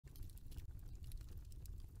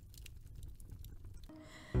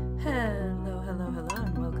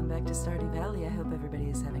back to Stardew Valley. I hope everybody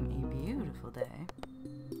is having a beautiful day.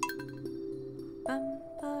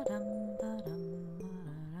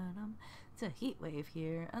 It's a heat wave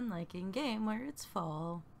here, unlike in game where it's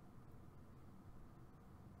fall.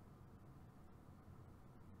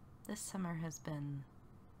 This summer has been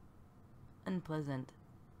unpleasant.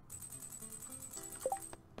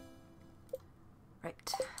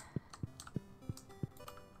 Right.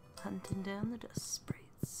 Hunting down the dust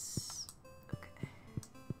sprites. Okay.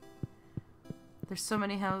 There's so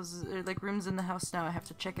many houses, or like rooms in the house now, I have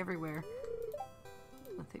to check everywhere.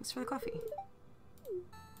 Well, thanks for the coffee.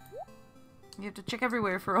 You have to check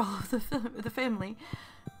everywhere for all of the family.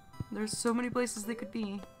 There's so many places they could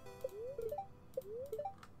be.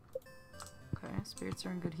 Okay, spirits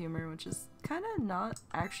are in good humor, which is kind of not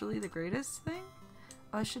actually the greatest thing.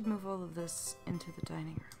 Oh, I should move all of this into the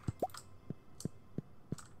dining room.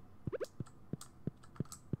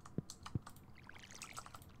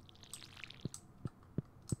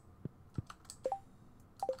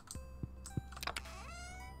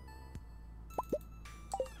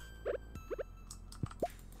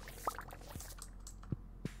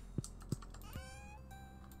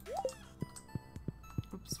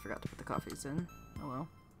 Oops, forgot to put the coffees in. Oh well.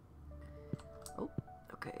 Oh,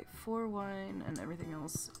 okay. 4 wine and everything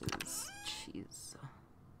else is cheese.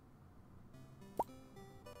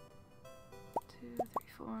 2, 3,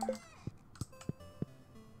 4.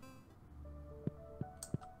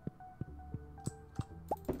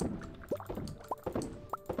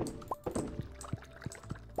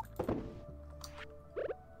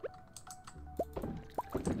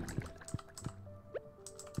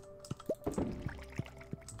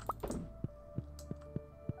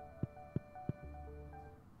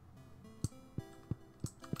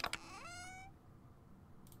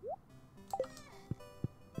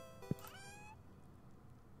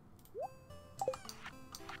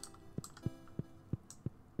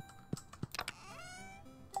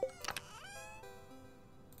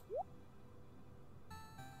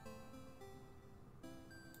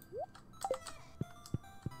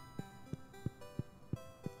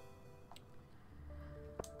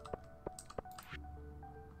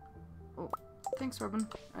 Thanks, Robin.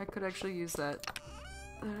 I could actually use that.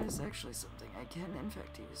 That is actually something I can, in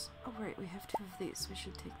fact, use. Oh, right, we have 2 of these. We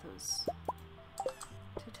should take those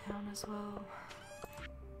to town as well.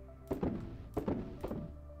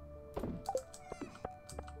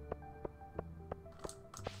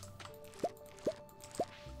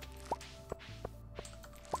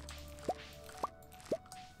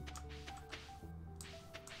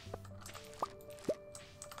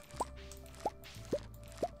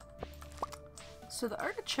 So the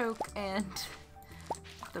artichoke and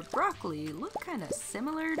the broccoli look kind of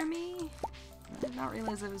similar to me. I did not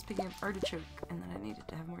realize I was picking up artichoke and that I needed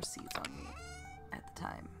to have more seeds on me at the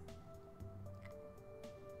time.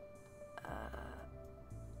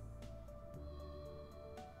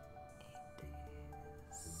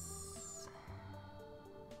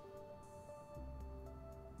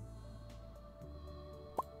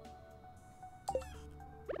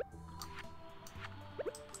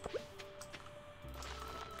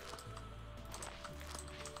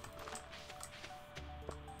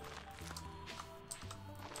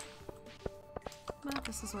 Well,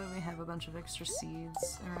 this is why we have a bunch of extra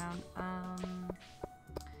seeds around.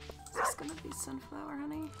 Is this gonna be sunflower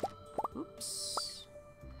honey? Oops.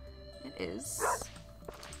 It is.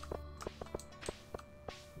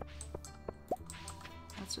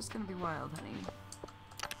 That's just gonna be wild honey.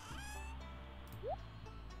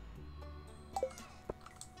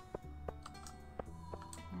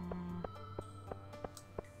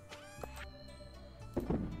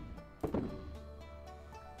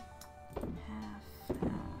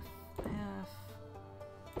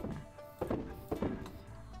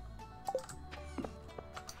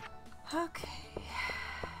 Okay.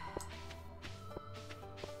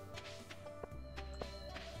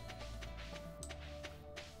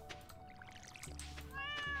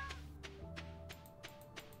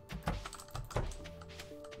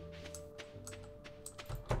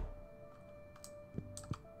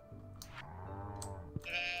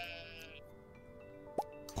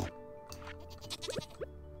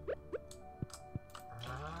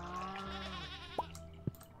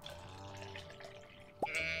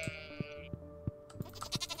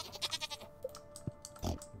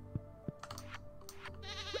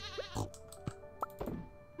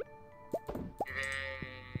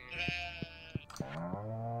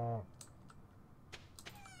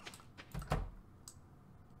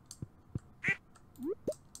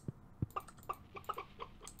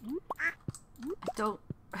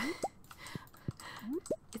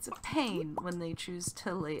 It's a pain when they choose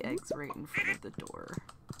to lay eggs right in front of the door.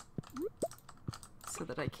 So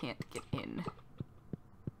that I can't get in.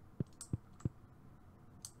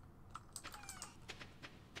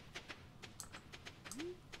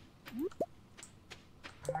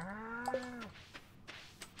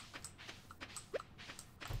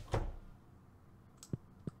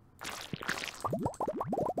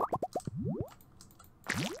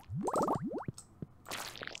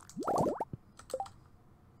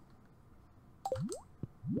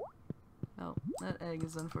 Well, that egg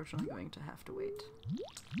is unfortunately going to have to wait.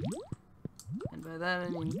 And by that I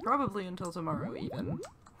mean probably until tomorrow even.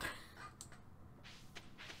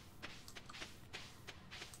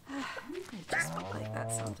 They just be like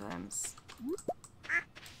that sometimes.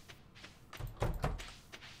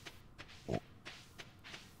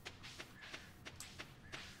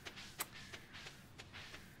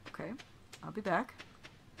 Okay, I'll be back.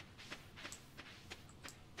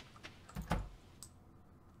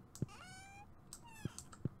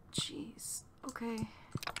 Jeez, okay.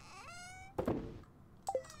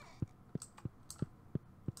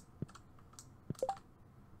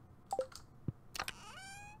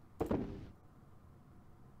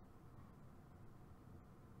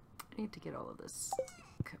 I need to get all of this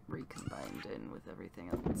recombined in with everything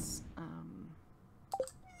else.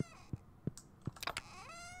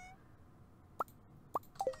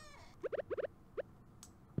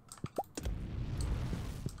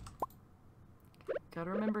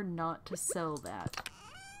 Gotta remember not to sell that.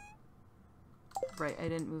 Right, I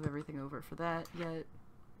didn't move everything over for that yet.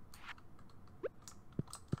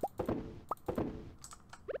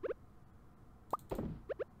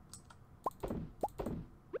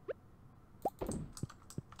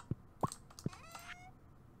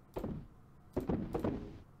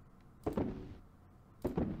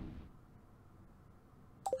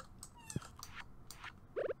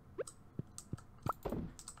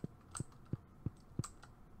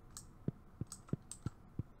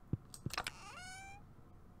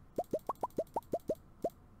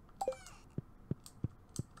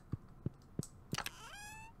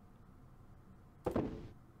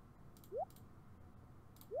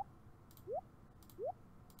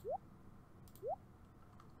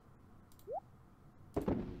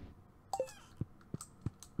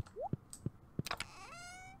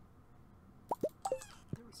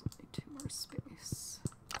 Space.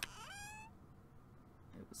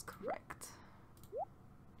 It was correct.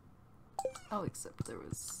 Oh, except there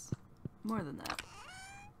was more than that.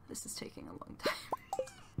 This is taking a long time.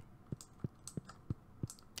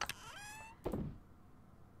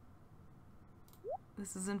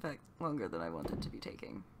 This is in fact longer than I want it to be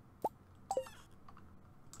taking.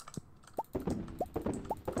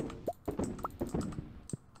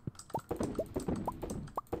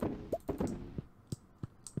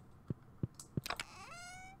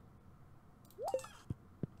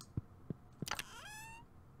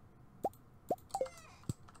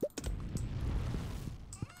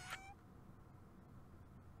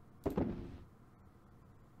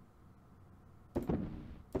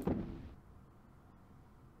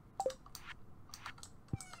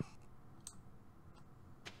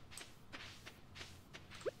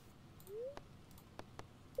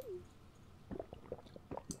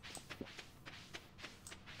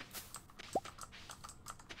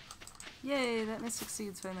 Yay, that mystic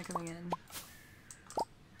seed's finally coming in.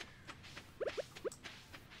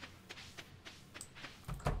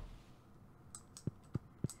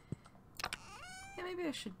 Yeah, maybe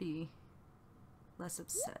I should be less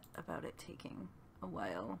upset about it taking a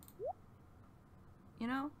while. You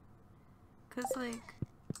know? 'Cause, like,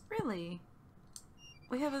 really,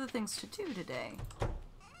 we have other things to do today.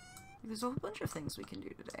 There's a whole bunch of things we can do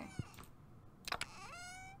today.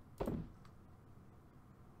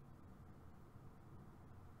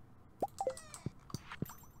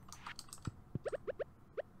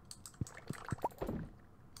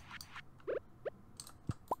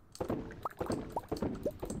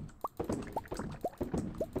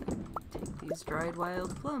 Dried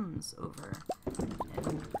wild plums over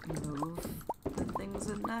and move the things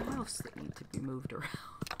in the house that need to be moved around.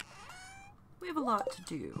 We have a lot to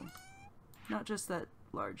do. Not just that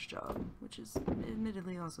large job, which is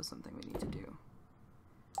admittedly also something we need to do.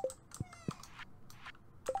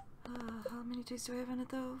 How many days do I have on it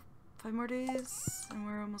though? 5 more days and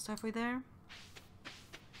we're almost halfway there.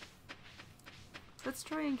 Let's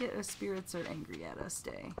try and get a spirits are angry at us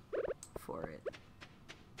day for it.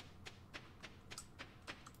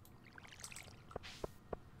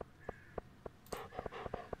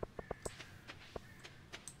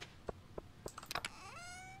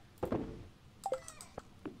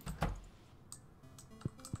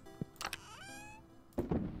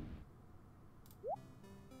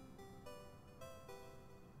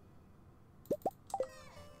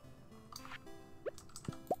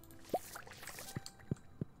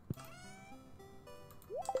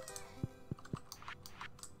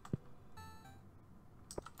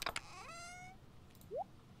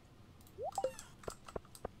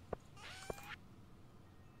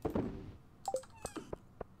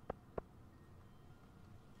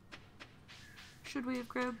 Should we have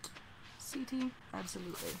grabbed CT?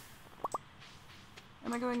 Absolutely.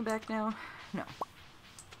 Am I going back now? No.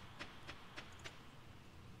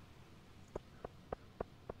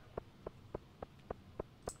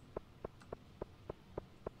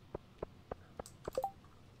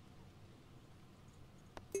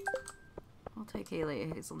 I'll take Haley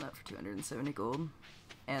a hazelnut for 270 gold.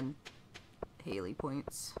 And Haley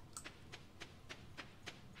points.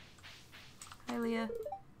 Hi, Leah.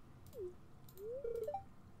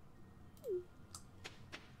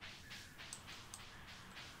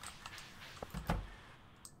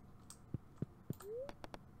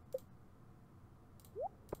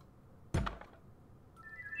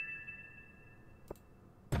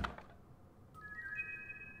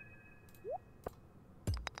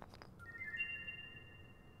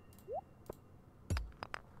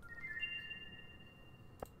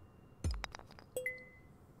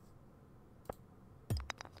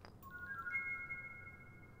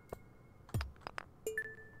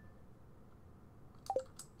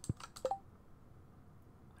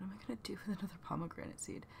 Do with another pomegranate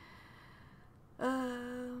seed. Okay.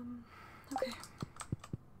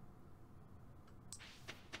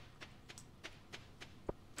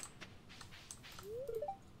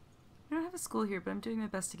 I don't have a school here, but I'm doing my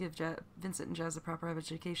best to give Vincent and Jazz a proper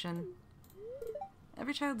education.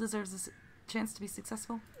 Every child deserves a chance to be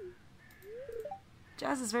successful.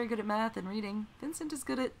 Jazz is very good at math and reading. Vincent is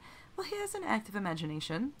good at... well, he has an active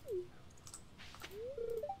imagination.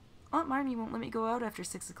 Aunt Marmee won't let me go out after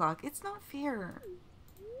 6 o'clock. It's not fair.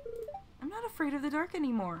 I'm not afraid of the dark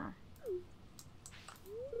anymore.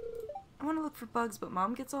 I want to look for bugs, but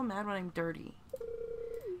Mom gets all mad when I'm dirty.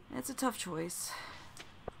 It's a tough choice.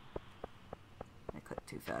 I clicked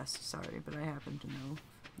too fast, sorry, but I happen to know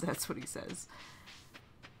that's what he says.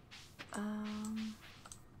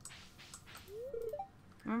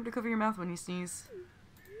 Remember to cover your mouth when you sneeze.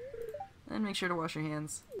 And make sure to wash your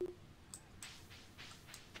hands.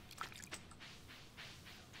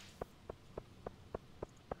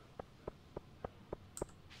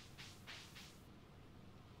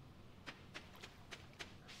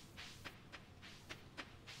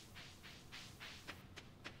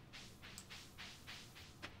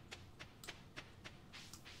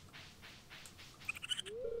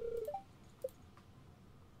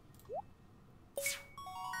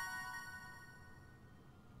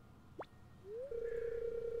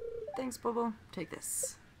 Thanks, Bobo. Take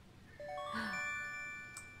this.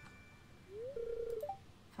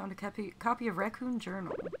 Found a copy of Raccoon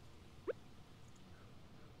Journal.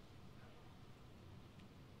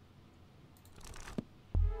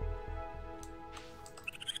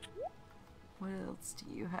 What else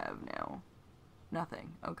do you have now?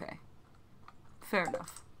 Nothing. Okay. Fair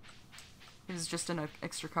enough. It is just an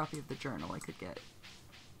extra copy of the journal I could get.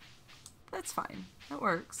 That's fine. That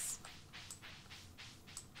works.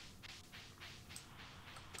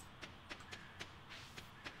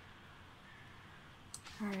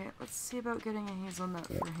 Alright, let's see about getting a hazelnut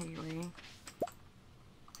for Haley.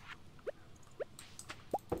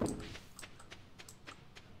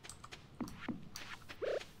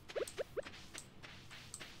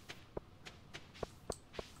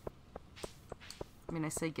 I mean, I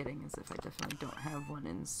say getting as if I definitely don't have one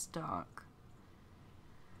in stock.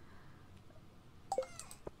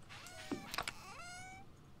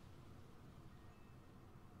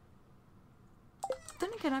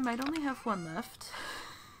 Then again, I might only have one left.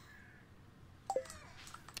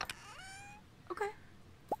 Okay.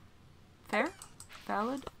 Fair.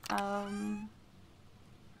 Valid.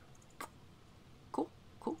 Cool.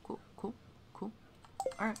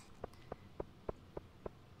 Alright.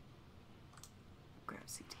 Grab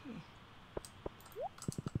CT.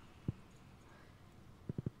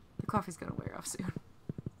 The coffee's gonna wear off soon.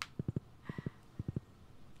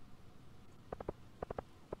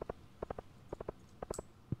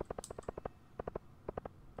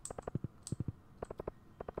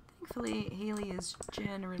 Thankfully, Haley is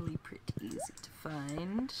generally pretty easy to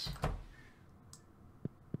find,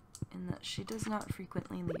 in that she does not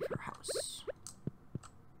frequently leave her house.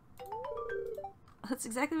 That's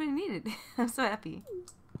exactly what I needed. I'm so happy.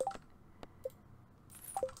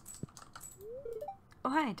 Oh,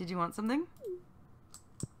 hi. Did you want something?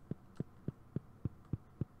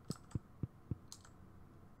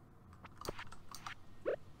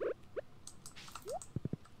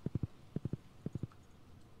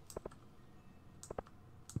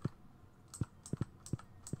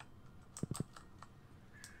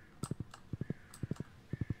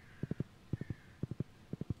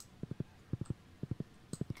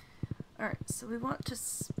 Alright, so we want to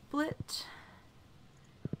split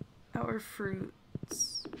our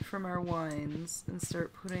fruits from our wines and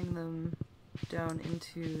start putting them down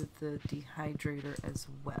into the dehydrator as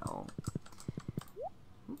well.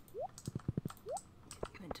 Get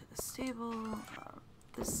you into the stable.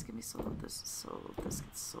 This can be sold, this is sold, this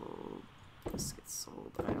gets sold, this gets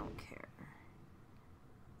sold, I don't care.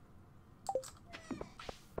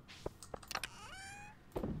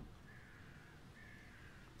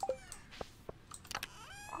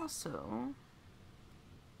 Also,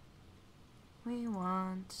 we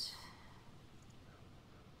want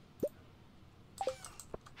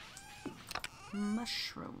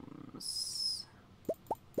mushrooms.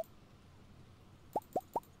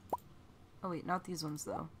 Oh wait, not these ones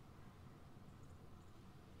though.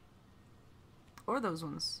 Or those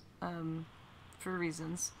ones, for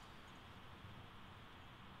reasons.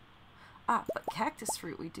 Ah, but cactus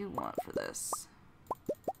fruit we do want for this.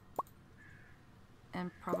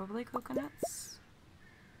 And probably coconuts.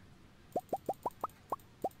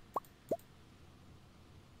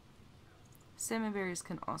 Salmon berries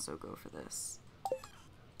can also go for this.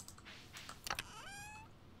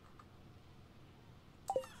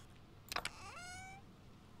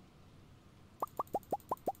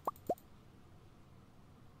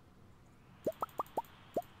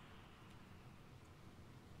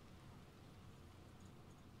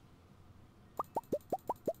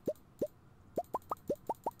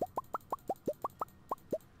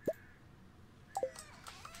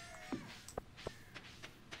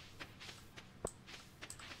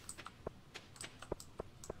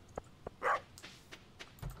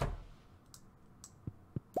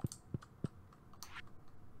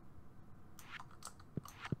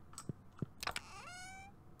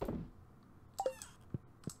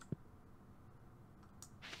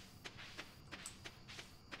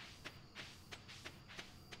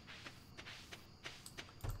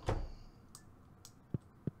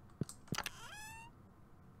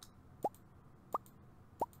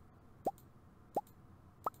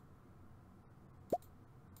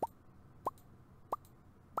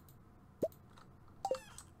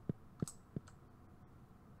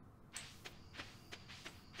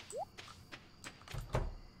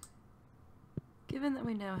 Given that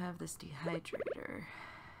we now have this dehydrator,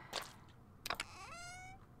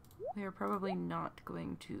 we are probably not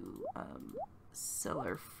going to sell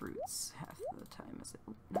our fruits half of the time. Is it?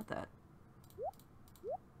 Ooh, not that.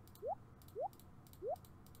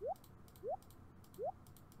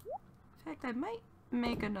 In fact, I might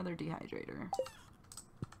make another dehydrator.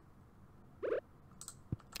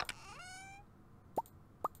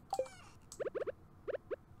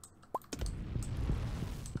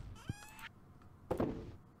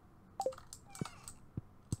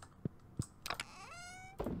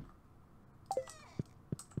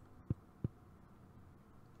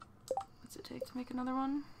 To make another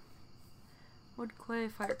one. Wood, clay,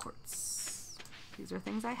 fire quartz. These are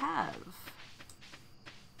things I have.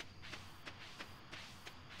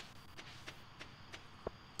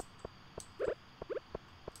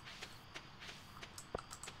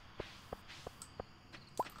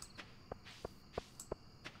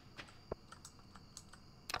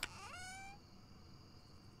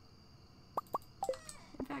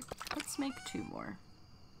 In fact, let's make 2 more.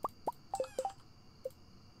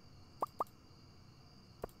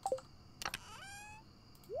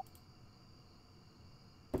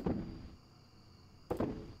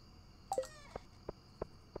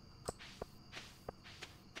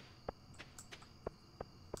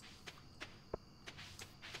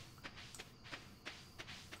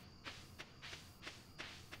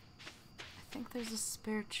 There's a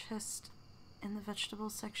spare chest in the vegetable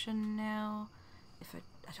section now. If I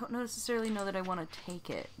don't necessarily know that I want to take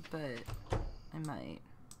it, but I might.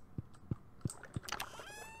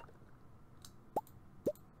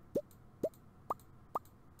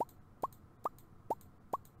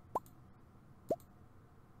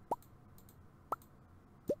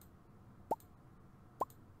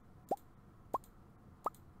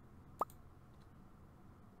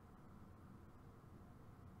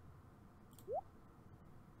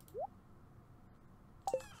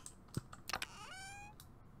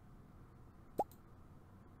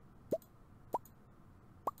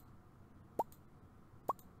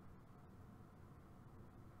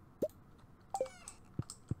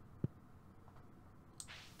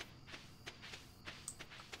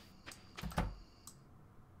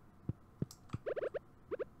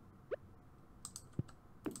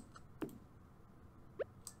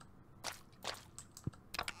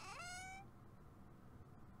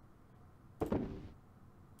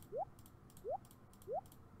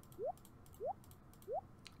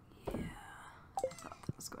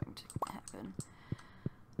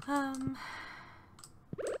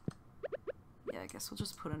 I guess we'll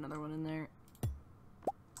just put another one in there.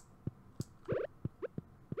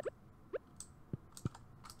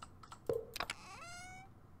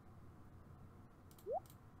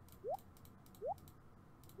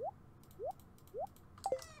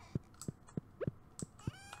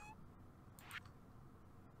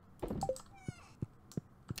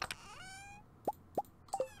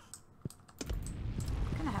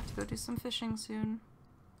 Go do some fishing soon,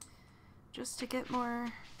 just to get more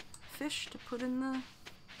fish to put in the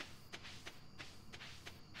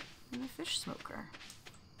fish smoker.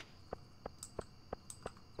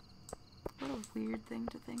 What a weird thing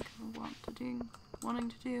to think of wanting to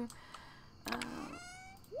do.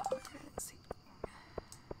 Let's see.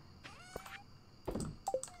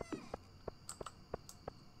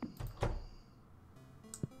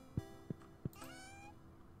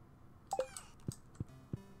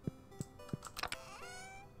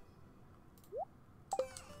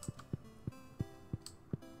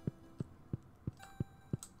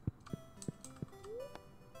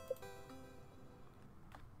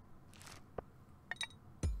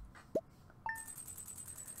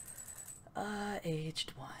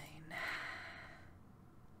 Aged wine.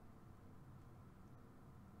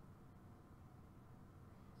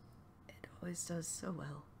 It always does so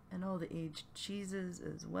well. And all the aged cheeses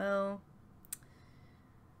as well.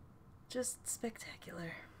 Just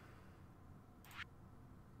spectacular.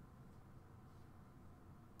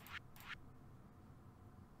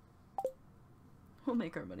 We'll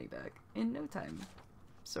make our money back in no time.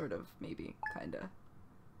 Sort of, maybe, kinda.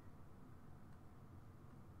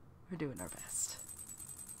 We're doing our best.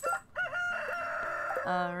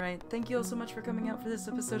 Alright, thank you all so much for coming out for this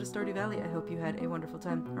episode of Stardew Valley. I hope you had a wonderful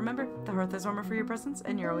time. Remember, the hearth has armor for your presence,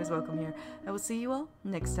 and you're always welcome here. I will see you all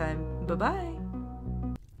next time. Bye-bye!